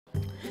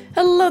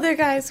Hello there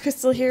guys,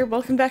 Crystal here.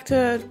 Welcome back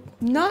to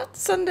not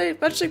Sunday,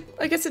 but actually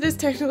I guess it is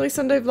technically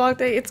Sunday vlog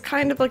day. It's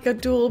kind of like a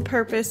dual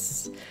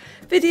purpose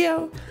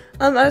video.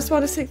 I just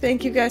want to say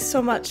thank you guys so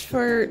much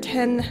for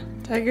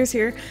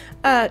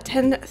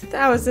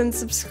 10,000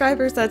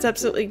 subscribers. That's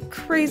absolutely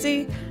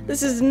crazy.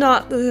 This is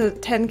not the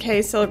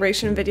 10k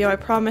celebration video, I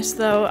promise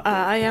though.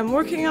 I am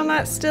working on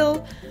that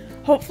still.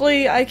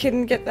 Hopefully I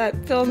can get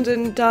that filmed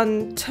and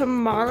done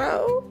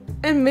tomorrow.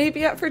 And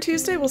maybe up for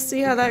Tuesday, we'll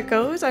see how that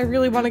goes. I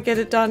really want to get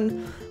it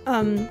done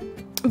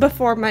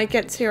before Mike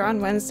gets here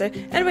on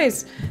Wednesday.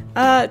 Anyways,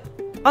 on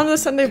the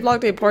Sunday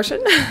vlog day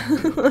portion,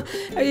 how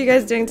are you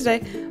guys doing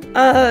today?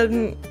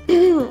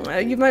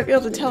 You might be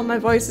able to tell my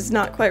voice is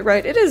not quite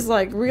right. It is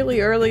like really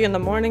early in the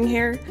morning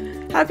here.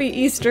 Happy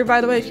Easter,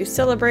 by the way, if you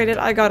celebrate it.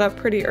 I got up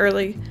pretty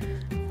early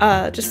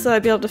just so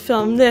I'd be able to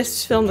film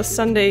the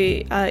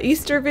Sunday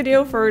Easter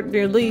video for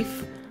New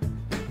Leaf.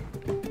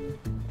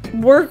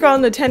 Work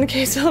on the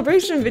 10k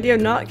celebration video,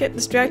 not get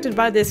distracted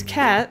by this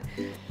cat,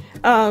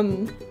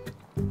 and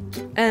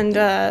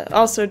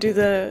also do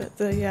the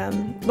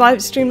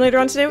live stream later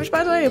on today, which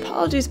by the way,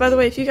 apologies by the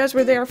way if you guys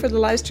were there for the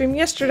live stream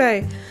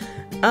yesterday.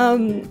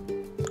 I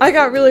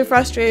got really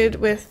frustrated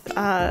with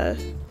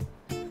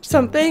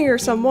something or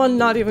someone,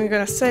 not even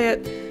gonna say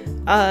it,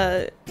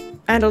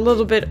 and a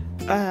little bit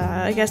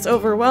I guess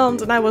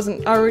overwhelmed, and I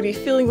wasn't already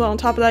feeling well. On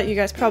top of that, you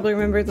guys probably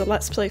remember the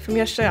Let's Play from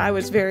yesterday. I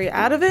was very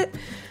out of it.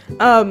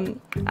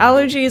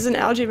 Allergies and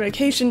allergy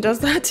medication does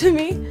that to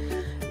me.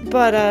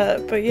 But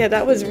yeah,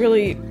 that was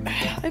really...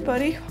 Hi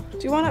buddy, do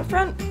you want up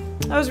front?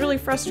 That was really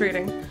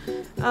frustrating.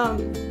 Are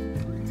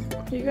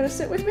you gonna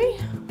sit with me?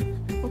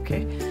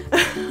 Okay.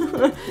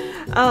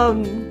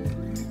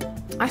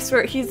 I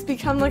swear, he's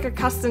become like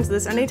accustomed to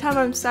this. Anytime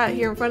I'm sat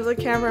here in front of the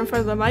camera, in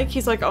front of the mic,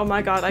 he's like, oh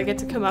my god, I get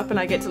to come up and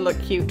I get to look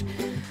cute.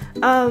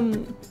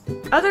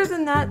 Other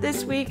than that,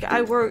 this week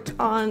I worked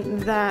on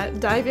that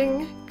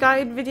diving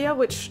guide video,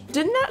 which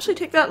didn't actually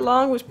take that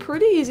long, was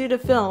pretty easy to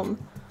film.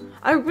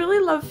 I really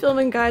love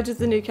filming guides with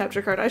the new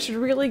capture card. I should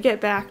really get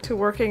back to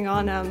working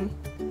on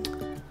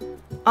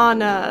all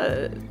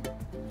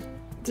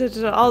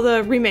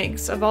the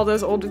remakes of all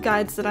those old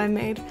guides that I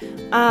made.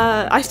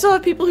 I still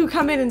have people who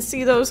come in and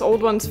see those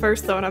old ones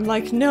first though, and I'm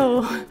like,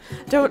 no,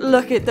 don't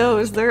look at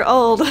those, they're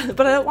old.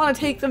 But I don't want to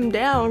take them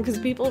down because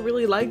people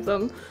really like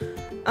them.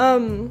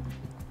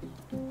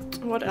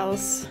 What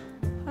else?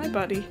 Hi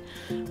buddy.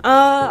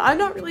 I'm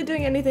not really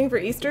doing anything for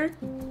Easter.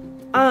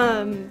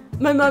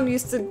 My mom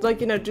used to,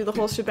 like, you know, do the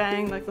whole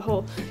shebang, like the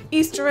whole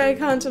Easter egg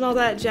hunt and all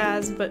that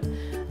jazz, but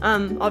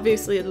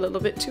obviously a little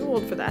bit too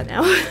old for that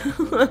now.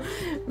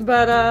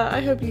 But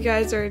I hope you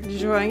guys are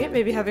enjoying it,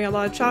 maybe having a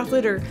lot of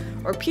chocolate or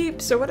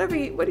Peeps or whatever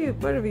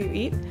you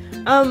eat.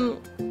 I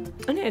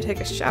need to take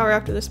a shower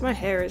after this. My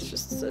hair is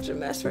just such a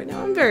mess right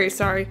now. I'm very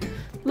sorry.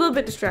 A little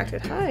bit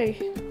distracted. Hi.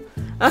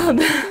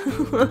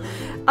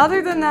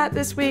 Other than that,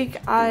 this week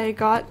I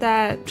got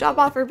that job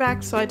offer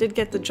back, so I did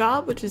get the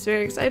job, which is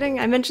very exciting.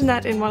 I mentioned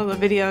that in one of the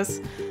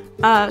videos.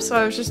 So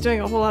I was just doing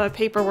a whole lot of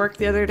paperwork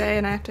the other day,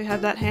 and I have to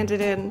have that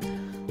handed in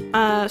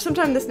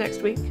sometime this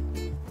next week.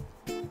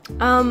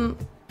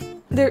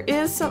 There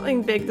is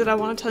something big that I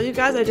want to tell you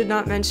guys. I did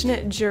not mention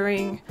it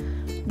during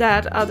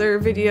that other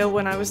video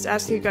when I was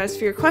asking you guys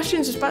for your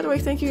questions, which, by the way,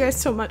 thank you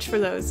guys so much for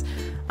those.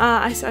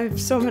 I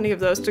have so many of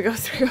those to go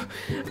through.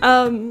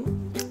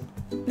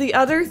 The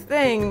other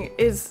thing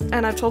is,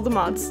 and I've told the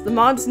mods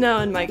know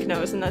and Mike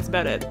knows, and that's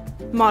about it.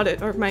 Mod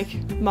is a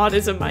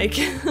Mike.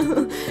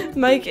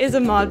 Mike is a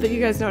mod, but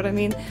you guys know what I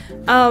mean.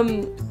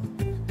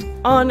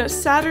 On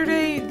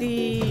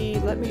Saturday,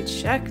 let me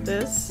check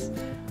this.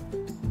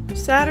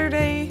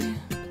 Saturday,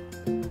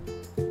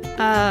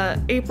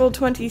 April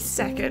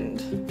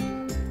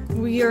 22nd,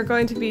 we are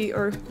going to be,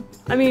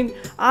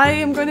 I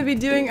am going to be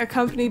doing,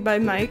 accompanied by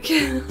Mike,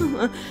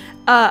 a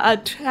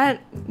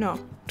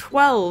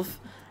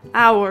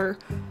 12-hour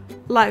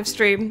live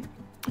stream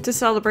to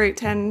celebrate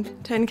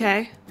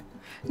 10k.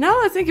 Now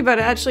that I think about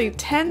it, actually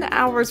 10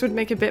 hours would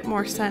make a bit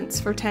more sense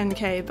for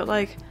 10k, but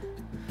like,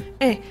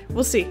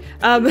 we'll see.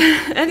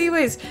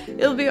 Anyways,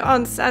 it'll be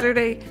on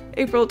Saturday,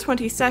 April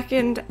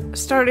 22nd,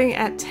 starting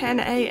at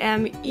 10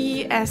 a.m.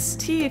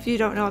 EST. If you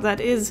don't know what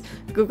that is,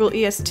 Google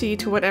EST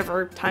to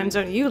whatever time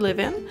zone you live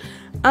in.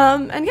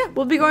 And yeah,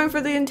 we'll be going for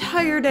the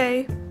entire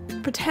day,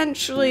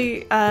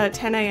 potentially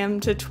 10 a.m.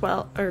 to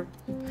 12, or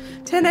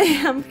 10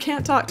 a.m.,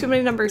 can't talk too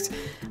many numbers,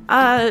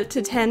 to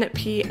 10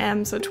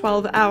 p.m., so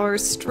 12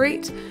 hours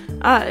straight.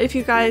 If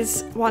you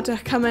guys want to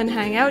come and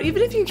hang out,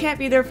 even if you can't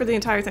be there for the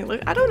entire thing,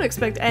 like, I don't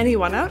expect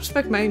anyone, I don't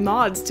expect my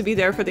mods to be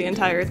there for the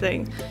entire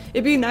thing.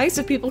 It'd be nice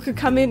if people could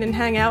come in and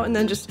hang out and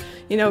then just,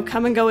 you know,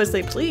 come and go as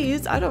they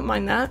please. I don't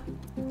mind that.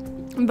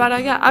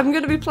 But yeah, I'm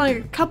gonna be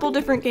playing a couple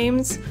different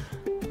games.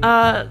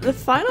 The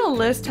final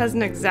list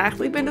hasn't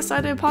exactly been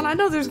decided upon. I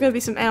know there's gonna be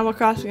some Animal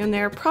Crossing in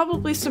there,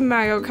 probably some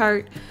Mario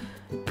Kart,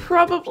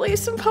 probably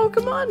some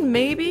Pokemon,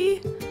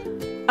 maybe?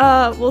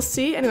 We'll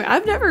see. Anyway,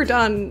 I've never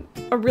done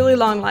a really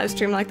long live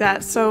stream like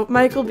that, so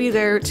Mike will be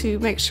there to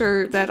make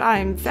sure that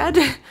I'm fed,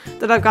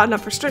 that I've got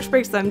enough for stretch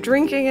breaks, that I'm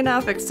drinking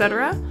enough,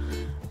 etc.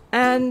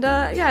 And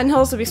yeah, and he'll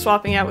also be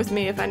swapping out with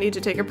me if I need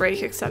to take a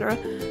break, etc.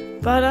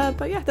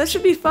 But yeah, that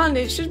should be fun.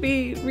 It should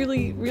be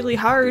really, really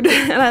hard,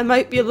 and I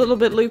might be a little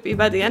bit loopy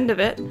by the end of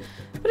it,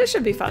 but it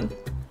should be fun.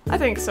 I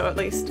think so, at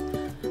least.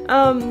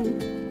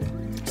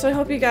 So I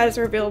hope you guys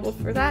are available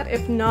for that.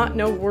 If not,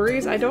 no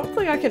worries. I don't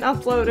think I can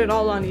upload it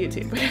all on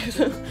YouTube,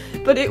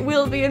 but it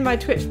will be in my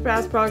Twitch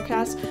Past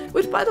podcast,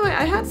 which, by the way,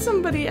 I had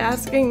somebody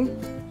asking,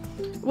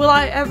 will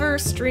I ever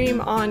stream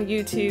on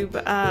YouTube,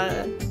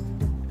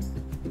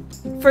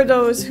 for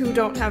those who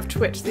don't have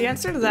Twitch? The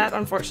answer to that,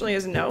 unfortunately,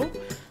 is no.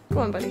 Go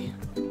on, buddy.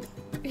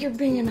 You're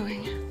being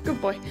annoying. Good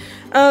boy.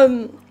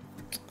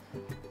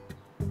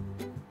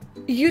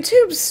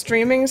 YouTube's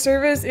streaming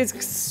service is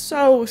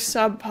so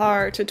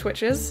subpar to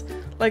Twitch's.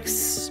 Like,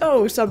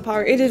 so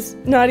subpar. It is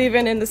not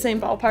even in the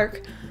same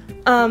ballpark.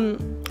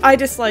 I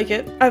dislike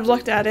it. I've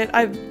looked at it.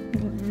 I've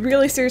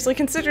really seriously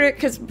considered it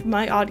because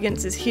my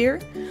audience is here.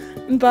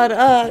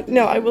 But,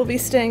 no, I will be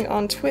staying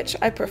on Twitch.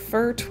 I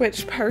prefer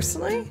Twitch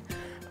personally.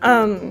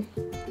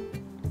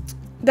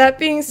 That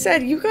being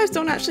said, you guys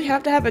don't actually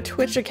have to have a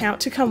Twitch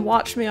account to come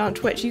watch me on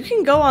Twitch. You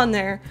can go on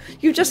there.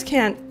 You just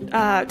can't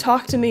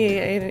talk to me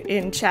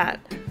in chat,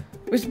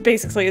 which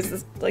basically is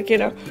this, like, you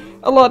know,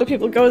 a lot of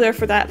people go there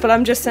for that. But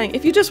I'm just saying,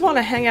 if you just want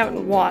to hang out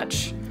and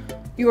watch,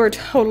 you are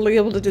totally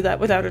able to do that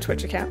without a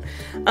Twitch account.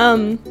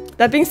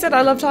 That being said,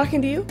 I love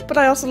talking to you, but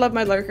I also love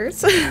my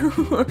lurkers.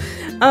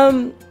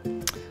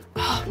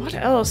 Oh, what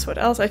else? What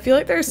else? I feel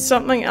like there's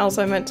something else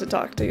I meant to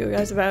talk to you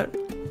guys about.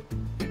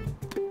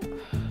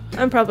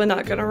 I'm probably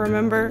not gonna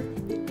remember.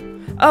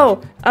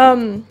 Oh,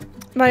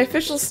 my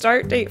official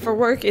start date for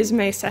work is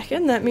May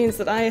 2nd. That means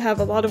that I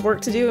have a lot of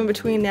work to do in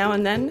between now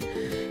and then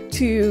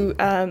to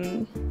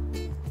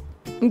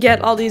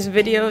get all these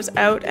videos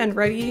out and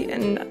ready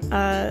and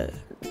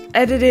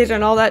edited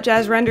and all that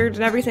jazz, rendered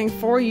and everything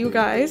for you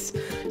guys,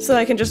 so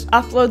I can just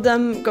upload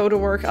them, go to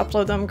work,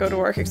 upload them, go to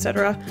work,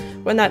 etc.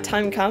 when that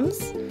time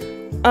comes.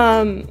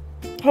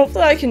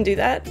 Hopefully I can do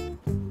that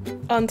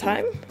on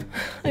time.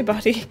 Hi,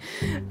 buddy.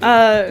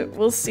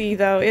 We'll see,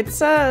 though.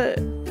 It's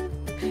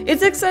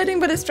exciting,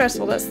 but it's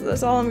stressful.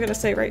 That's all I'm gonna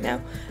say right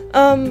now.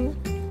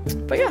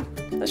 But yeah,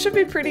 that should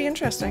be pretty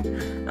interesting.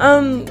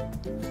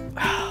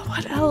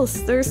 What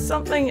else? There's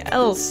something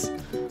else.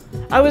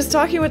 I was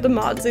talking with the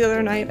mods the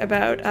other night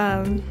about,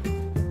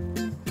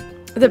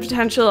 the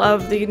potential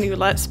of the new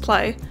Let's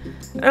Play,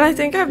 and I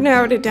think I've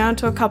narrowed it down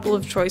to a couple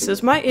of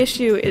choices. My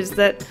issue is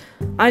that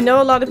I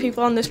know a lot of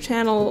people on this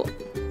channel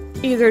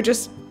either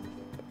just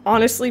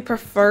honestly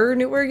prefer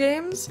newer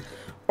games,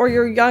 or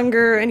you're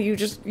younger and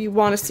you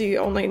want to see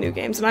only new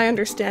games, and I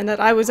understand that.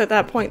 I was at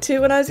that point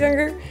too when I was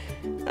younger.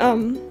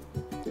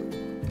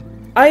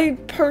 I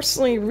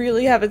personally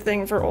really have a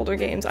thing for older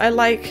games. I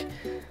like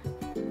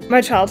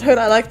my childhood,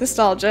 I like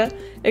nostalgia,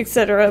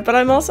 etc. But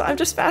I'm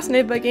just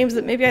fascinated by games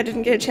that maybe I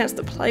didn't get a chance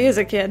to play as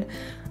a kid.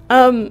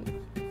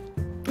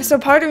 So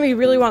part of me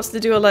really wants to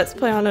do a Let's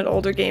Play on an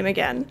older game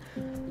again.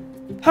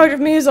 Part of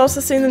me is also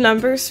seeing the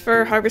numbers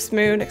for Harvest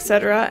Moon,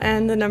 etc.,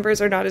 and the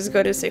numbers are not as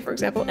good as, say, for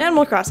example,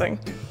 Animal Crossing.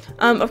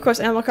 Of course,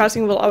 Animal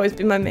Crossing will always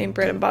be my main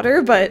bread and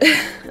butter, but,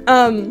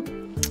 I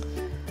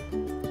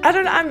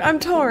don't know, I'm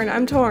torn.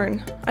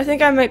 I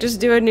think I might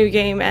just do a new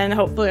game, and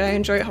hopefully I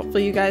enjoy it,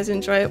 hopefully you guys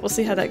enjoy it, we'll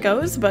see how that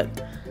goes, but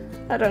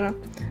I don't know.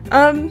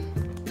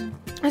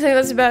 I think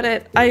that's about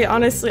it.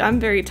 I'm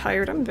very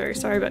tired. I'm very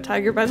sorry about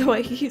Tiger, by the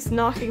way. He's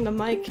knocking the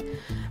mic.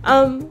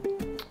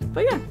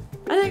 But yeah,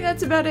 I think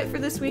that's about it for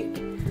this week.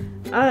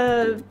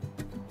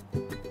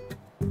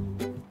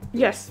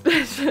 Yes,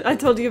 I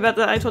told you about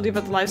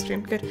the live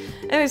stream. Good.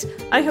 Anyways,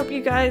 I hope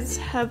you guys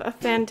have a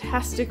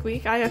fantastic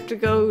week. I have to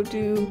go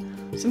do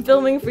some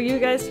filming for you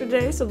guys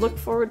today, so look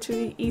forward to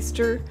the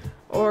Easter,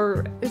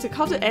 or is it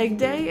called an Egg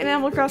Day in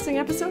Animal Crossing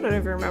episode? I don't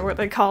even remember what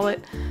they call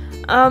it.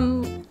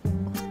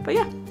 But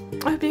yeah,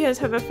 I hope you guys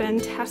have a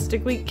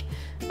fantastic week,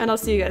 and I'll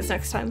see you guys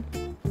next time.